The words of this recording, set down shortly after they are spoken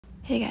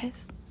Hey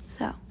guys,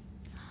 so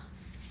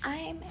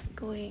I'm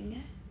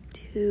going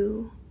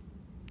to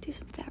do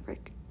some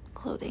fabric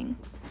clothing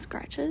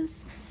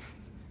scratches.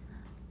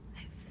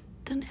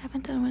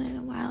 Haven't done one in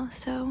a while,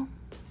 so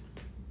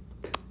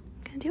I'm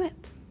gonna do it.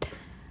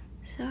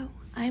 So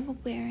I'm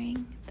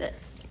wearing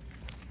this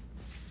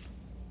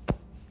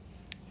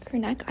crew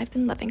neck. I've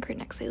been loving crew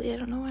necks lately. I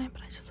don't know why,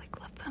 but I just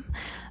love them.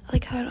 I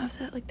like how I don't have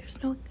to there's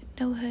no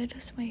hood,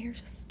 so my hair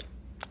just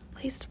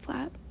laced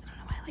flat. I don't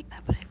know why I like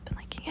that, but I've been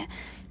liking it.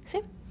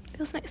 See,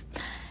 feels nice.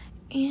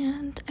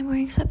 And I'm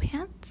wearing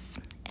sweatpants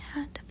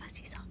and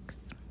fuzzy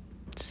socks.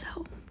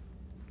 So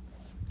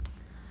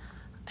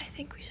I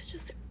think we should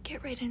just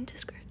get right into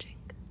scratching.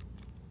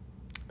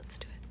 Let's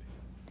do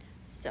it.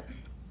 So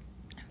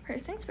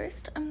first things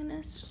first, I'm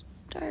gonna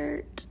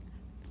start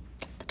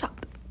at the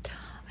top.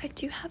 I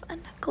do have a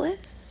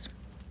necklace.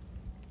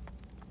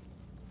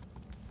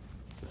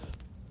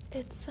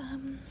 It's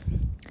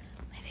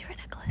my favorite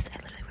necklace. I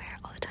literally wear it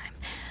all the time.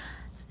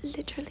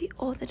 Literally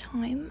all the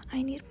time.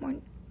 I need more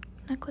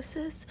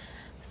necklaces.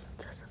 This one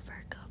says a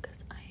Virgo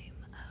because I'm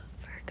a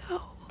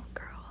Virgo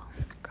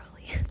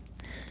girly.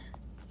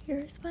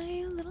 Here's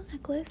my little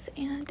necklace,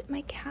 and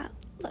my cat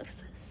loves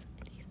this.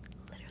 And he's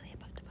literally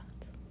about to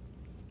bounce.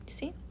 You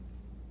see?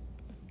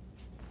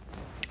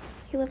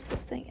 He loves this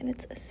thing, and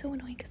it's so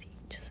annoying because he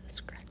just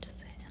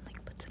scratches it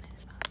and puts it in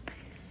his mouth.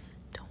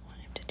 Don't want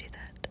him to do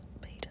that,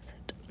 but he does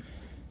it.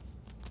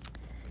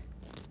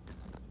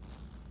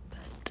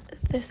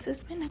 But this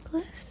is my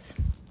necklace.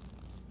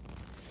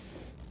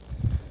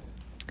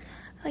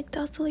 I like to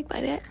also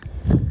bite it,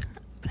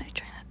 but I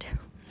try not to.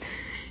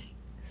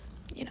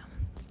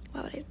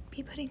 Why would I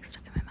be putting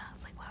stuff in my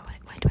mouth?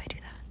 Why do I do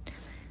that?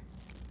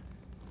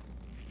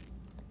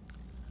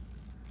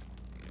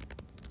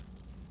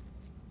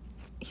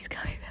 He's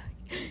coming back.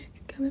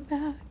 He's coming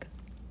back.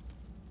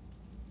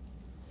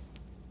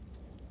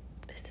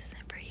 This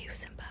isn't for you,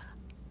 Simba.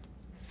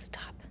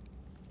 Stop.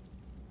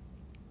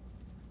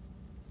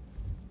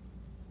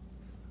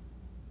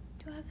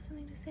 Do I have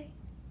something to say?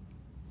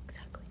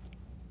 Exactly.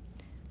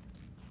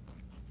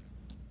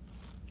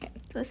 Okay,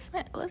 so this is my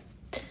necklace.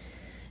 It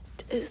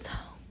is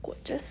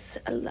gorgeous.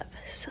 I love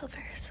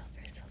silver. Silver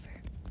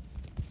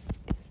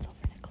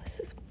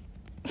necklaces.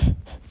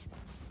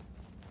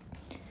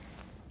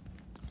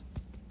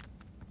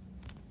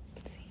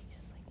 See,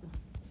 just one.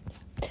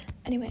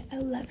 Anyway, I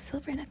love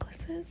silver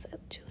necklaces,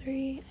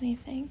 jewelry,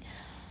 anything.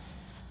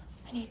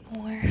 I need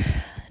more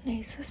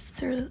nice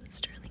sterling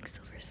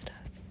silver stuff.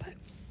 But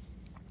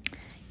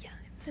yeah,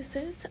 this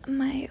is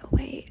my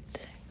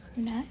white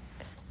crew neck.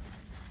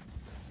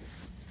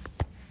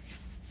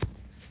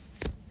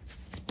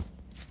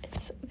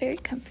 It's very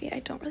comfy. I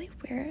don't really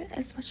wear it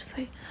as much as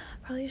I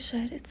probably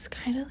should. It's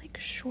kind of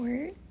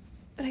short,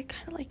 but I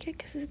kind of like it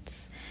because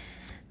it's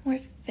more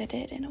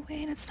fitted in a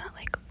way, and it's not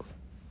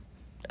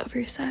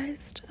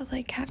oversized. I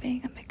like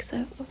having a mix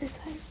of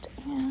oversized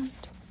and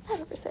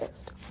not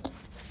oversized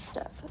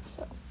stuff.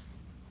 So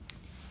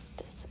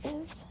this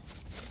is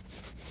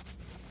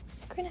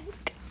crew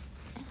neck.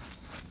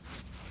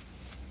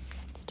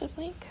 It's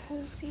definitely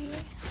cozy.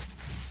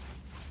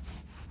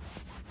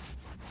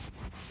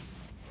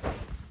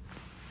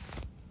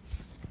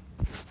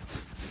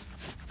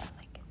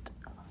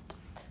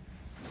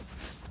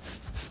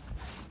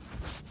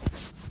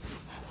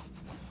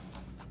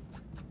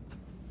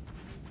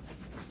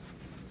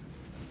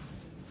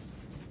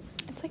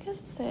 It's a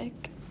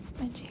thick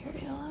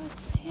material, I would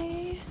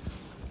say,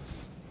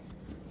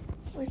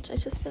 which I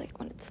just feel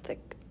when it's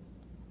thick,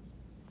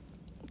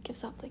 it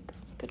gives off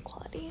good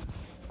quality,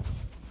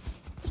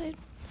 but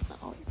it's not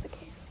always the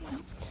case, I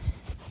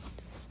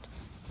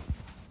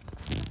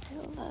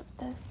love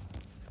this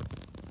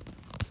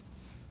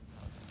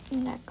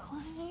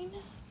neckline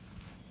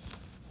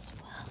as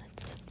well.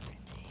 It's super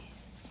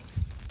nice.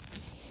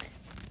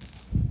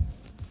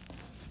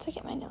 Once I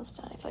get my nails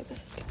done, I feel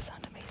this is gonna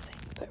sound amazing,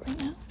 but right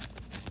now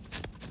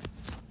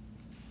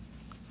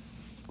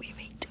we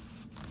wait.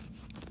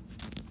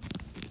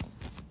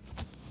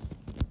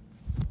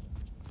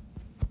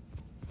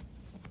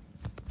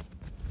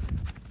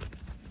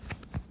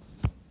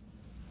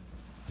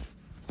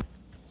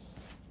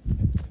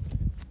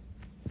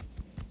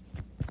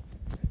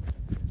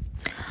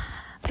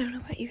 I don't know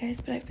about you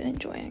guys, but I've been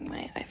enjoying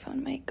my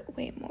iPhone mic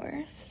way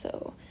more,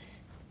 so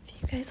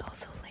if you guys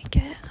also like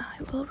it,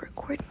 I will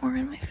record more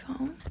on my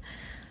phone.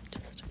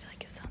 Just feel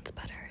it sounds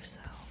better, so,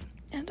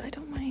 and I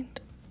don't mind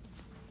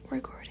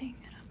recording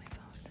it on my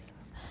phone, so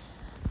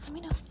let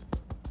me know.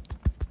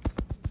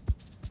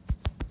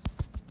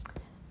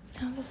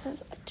 Now this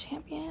is a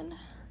Champion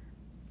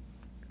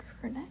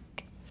crew neck.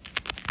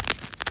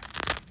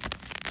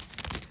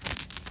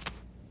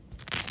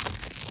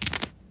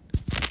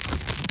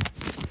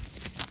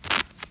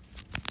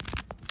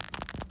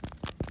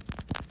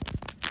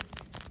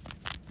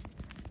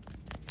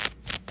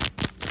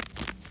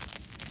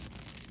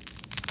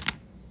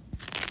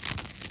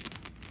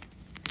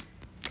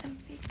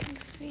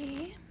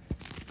 Comfy.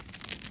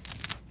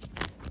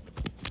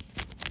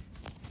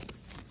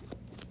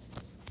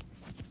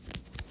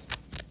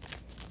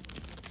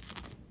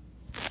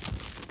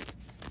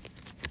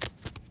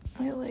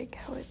 I like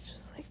how it's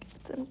just like,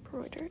 it's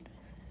embroidered.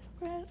 Is it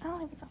embroidered? I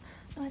don't even know.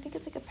 No, I think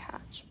it's like a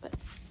patch, but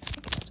I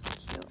think it's still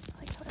cute. I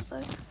like how it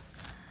looks.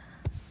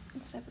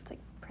 Instead of it's like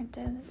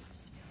printed, it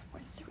just feels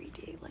more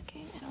 3D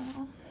looking. I don't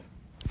know.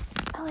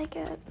 I like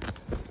it.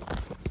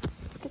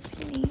 It's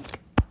unique.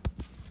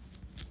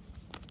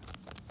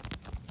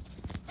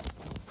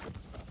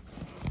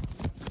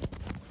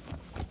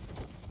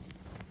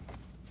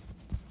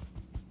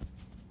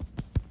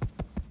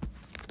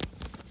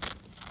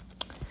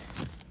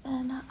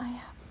 Then I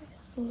have my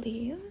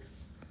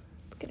sleeves.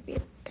 It's gonna be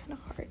kind of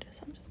hard,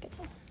 so I'm just gonna.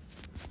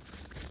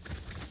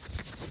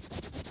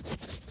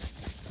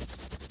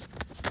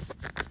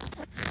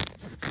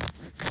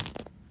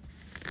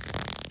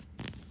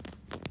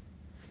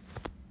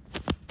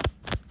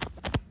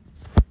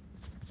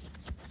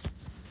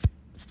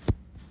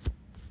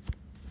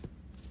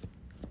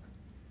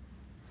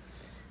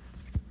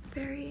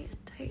 Very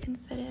tight and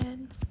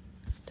fitted.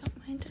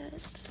 Don't mind it.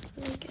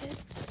 I like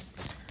it.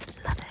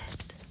 Love it.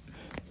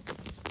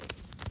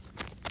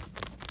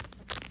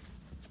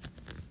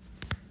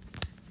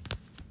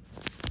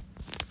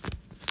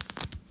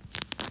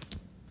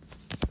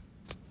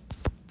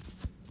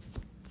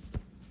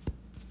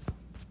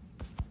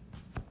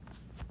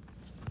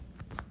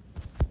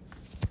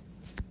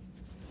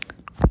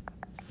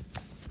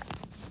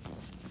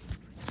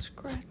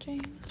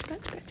 Scratching.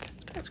 Scratch, scratch,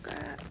 scratch,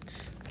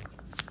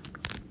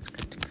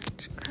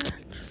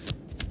 scratch.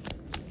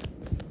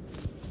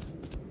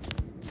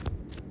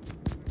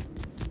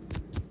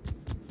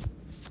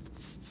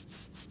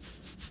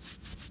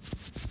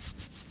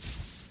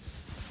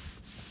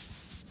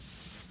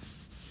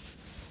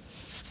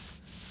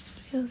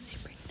 Feels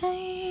super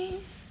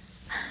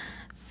nice.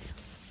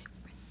 Feels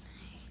super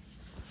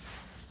nice.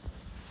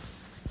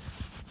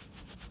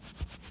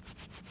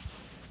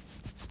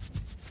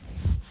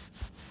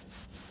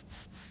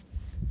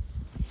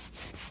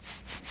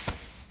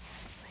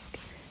 Like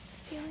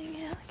feeling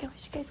it. Like I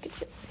wish you guys could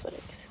feel the sweater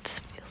because it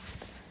feels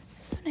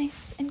so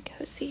nice and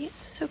cozy.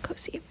 So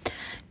cozy.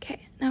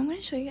 Okay, now I'm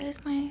gonna show you guys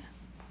my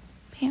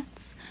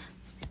pants.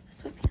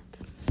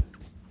 Sweatpants.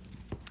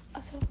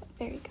 Also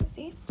very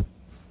cozy.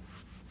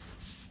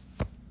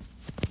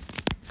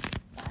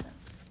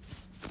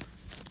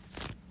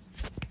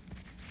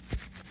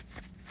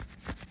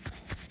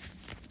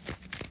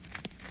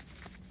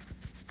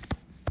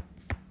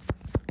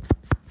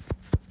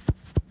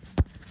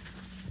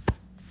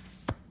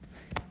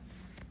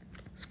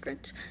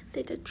 Scrunch.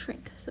 They did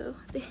shrink, so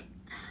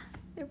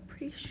they're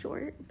pretty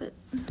short, but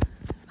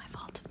it's my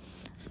fault.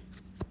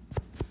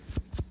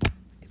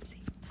 Oopsie.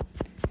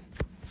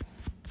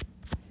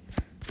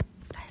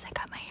 Guys, I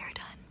got my hair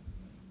done.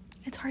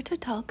 It's hard to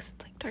tell because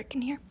it's like dark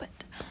in here, but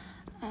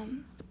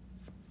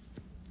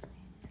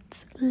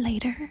it's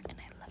lighter and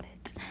I love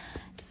it. I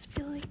just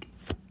feel like,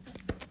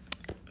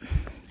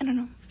 I don't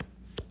know,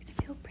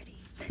 I feel pretty.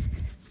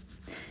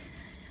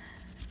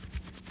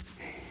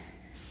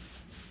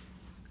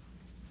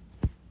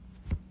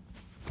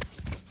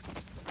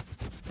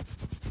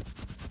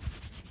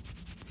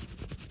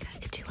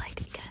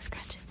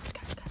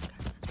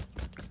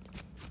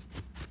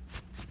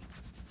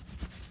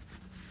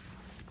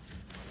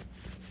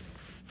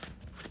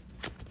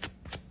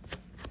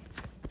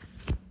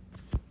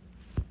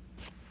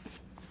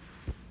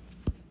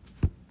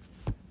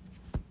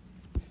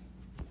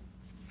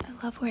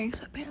 I love wearing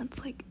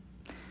sweatpants, like,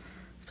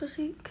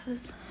 especially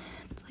because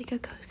it's like a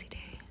cozy day.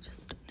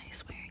 Just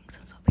nice wearing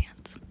some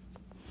sweatpants.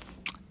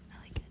 I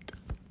like it.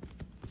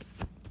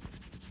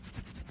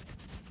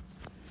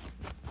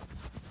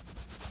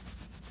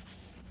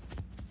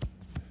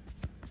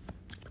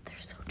 But they're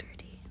so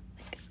dirty.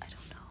 Like, I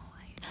don't know.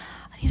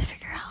 I need to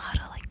figure out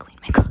how to like clean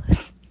my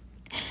clothes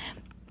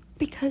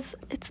because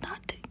it's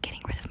not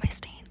getting rid of my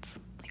stains.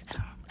 Like,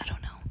 I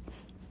don't know.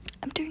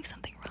 I'm doing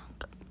something wrong.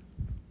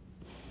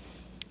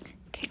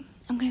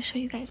 I'm gonna show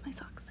you guys my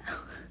socks now.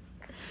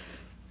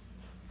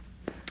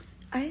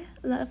 I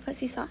love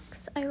fuzzy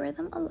socks. I wear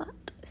them a lot,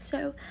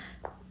 so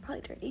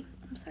probably dirty.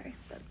 I'm sorry,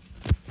 but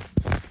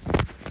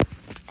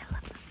I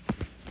love them.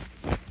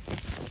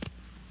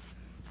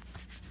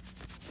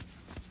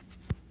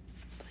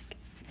 Like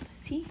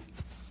fuzzy,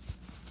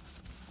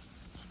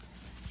 super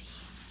fuzzy.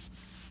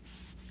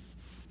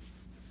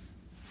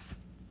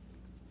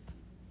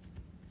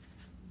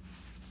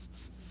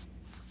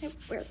 I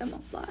wear them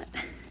a lot.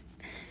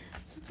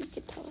 You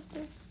could tell if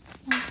they're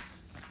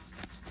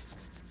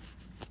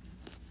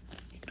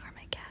ignore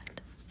my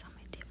cat. It's on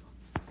my table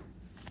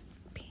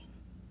being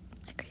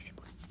a crazy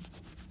boy.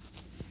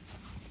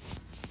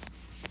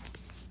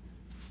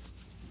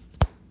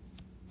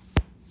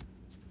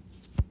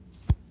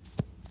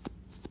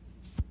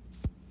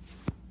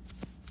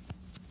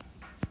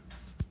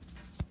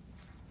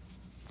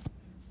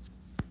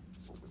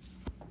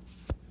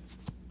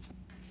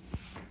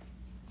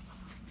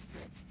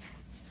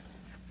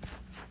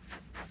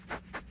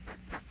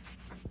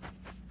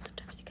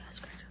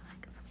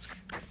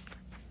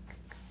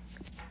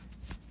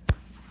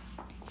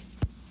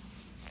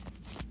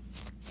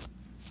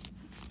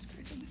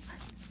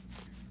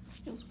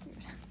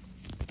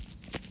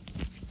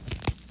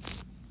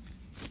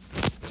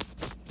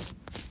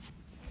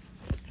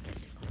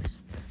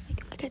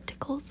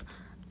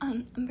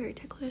 I'm very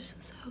ticklish,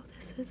 so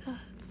this is a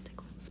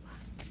tickle spot.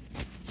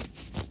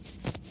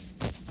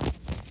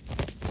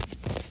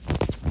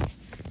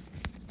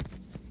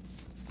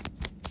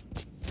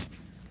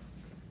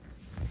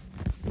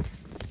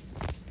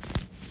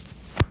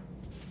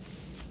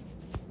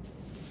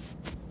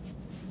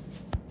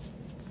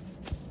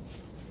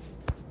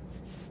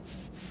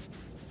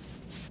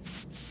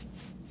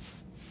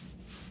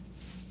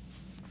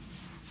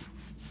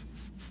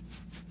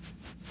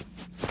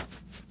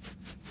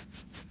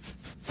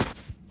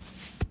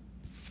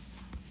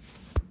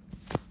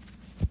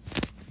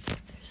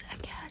 There's a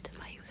cat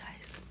by you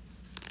guys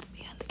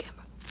behind the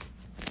camera.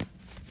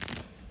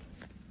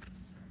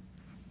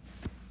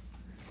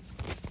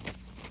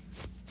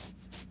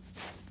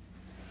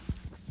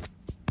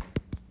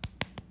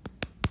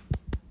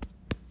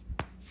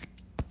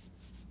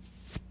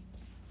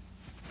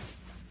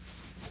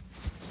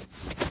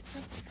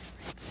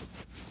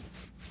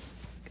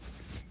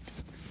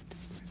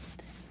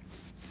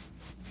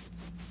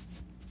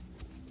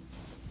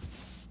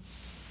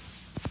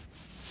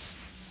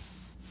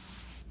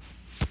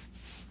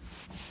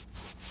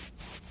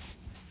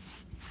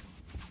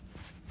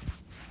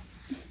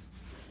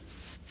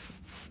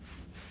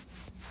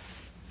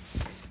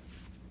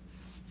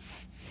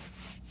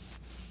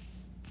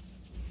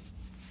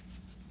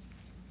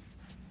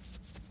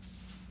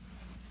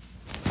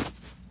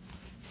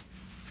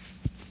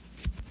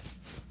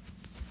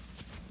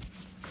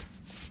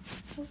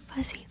 So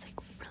fuzzy, it's like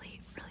really,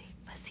 really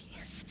fuzzy.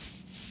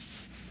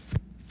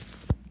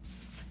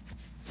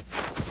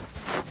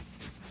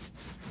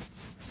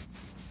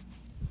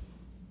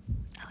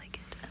 I like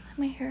it. And then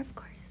my hair, of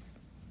course.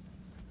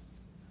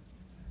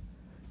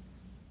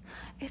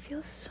 It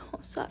feels so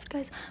soft,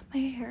 guys. My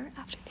hair,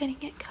 after getting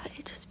it cut,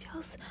 it just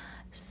feels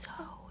so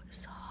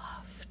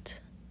soft.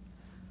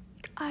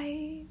 Like,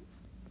 I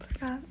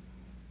forgot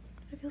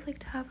what it feels like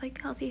to have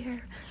like healthy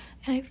hair,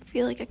 and I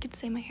feel like I could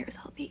say my hair is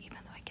healthy even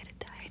though I get it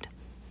dyed.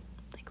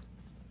 Like,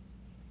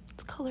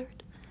 it's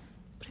colored,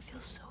 but it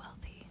feels so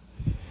healthy.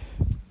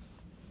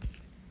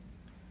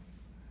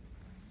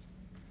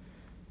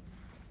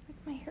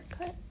 Like my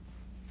haircut,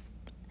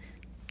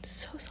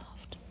 so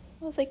soft.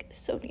 It was like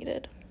so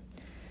needed.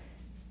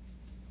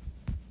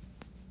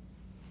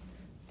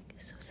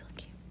 So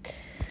silky.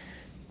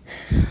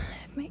 I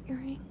have my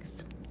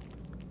earrings.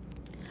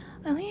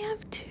 I only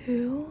have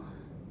 2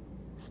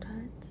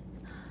 studs.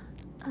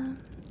 And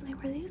I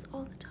wear these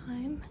all the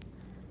time.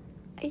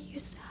 I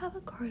used to have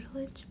a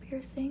cartilage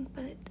piercing,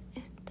 but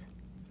it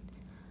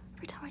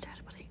every time I try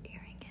to put an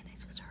earring in,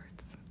 it just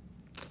hurts.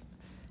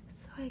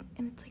 So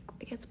and it's like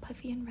it gets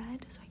puffy and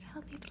red, so I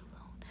kind of leave it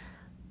alone.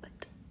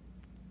 But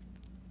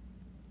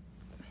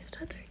my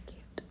studs are cute.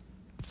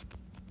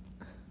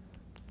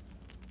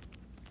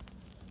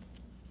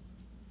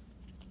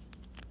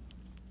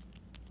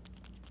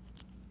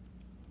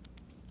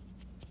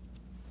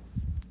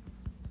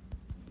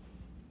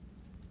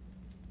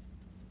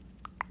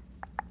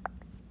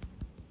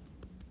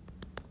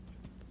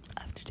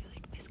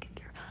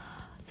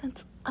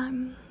 Since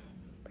I'm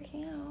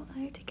breaking out,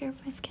 I take care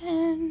of my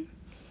skin.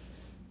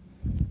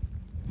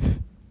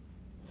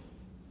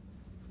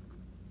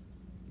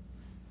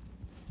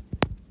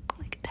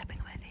 Like tapping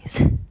on my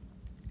face.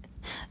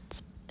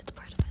 It's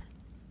part of it.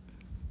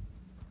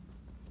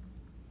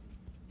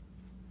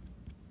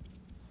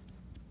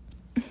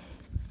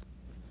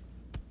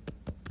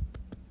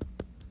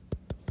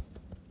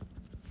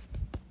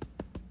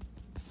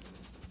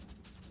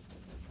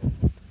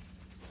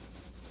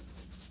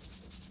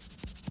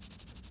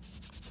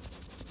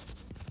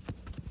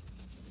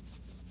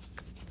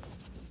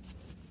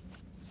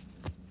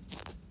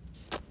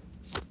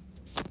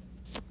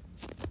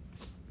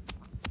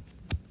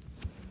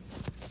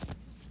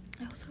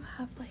 I also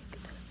have like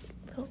this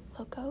little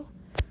logo.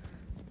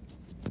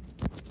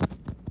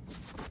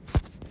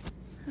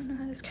 I don't know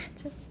how to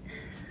scratch it.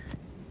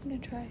 I'm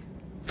gonna try.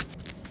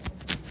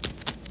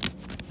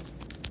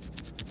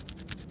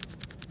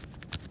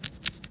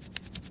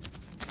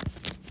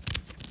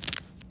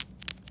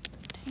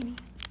 Tiny.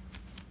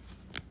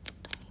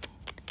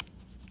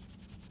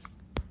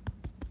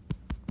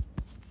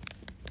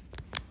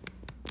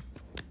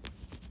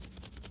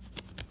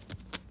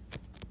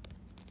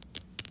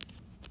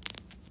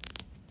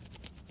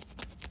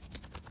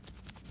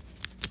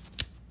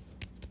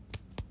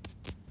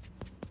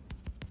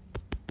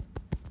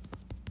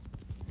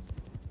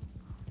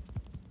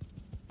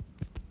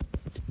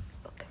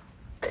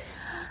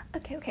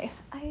 Okay.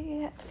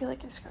 I feel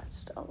like I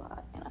scratched a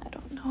lot, and I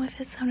don't know if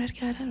it sounded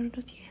good. I don't know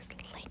if you guys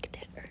liked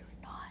it or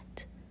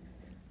not.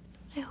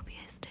 I hope you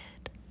guys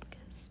did,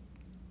 because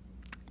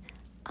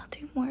I'll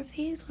do more of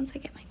these once I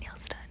get my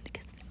nails done,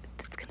 because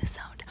it's gonna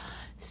sound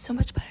so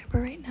much better. But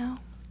right now,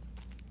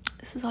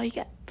 this is all you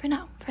get for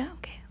now.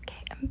 Okay.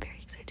 I'm very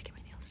excited to get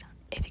my nails done,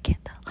 if you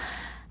can't tell.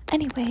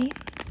 Anyway,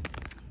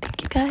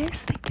 thank you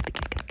guys. Thank you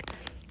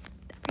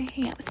for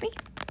hanging out with me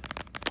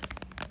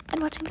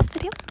and watching this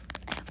video.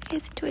 I hope you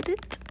guys enjoyed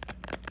it.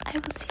 I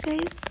will see you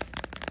guys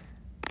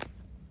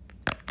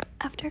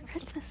after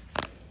Christmas.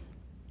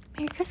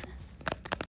 Merry Christmas.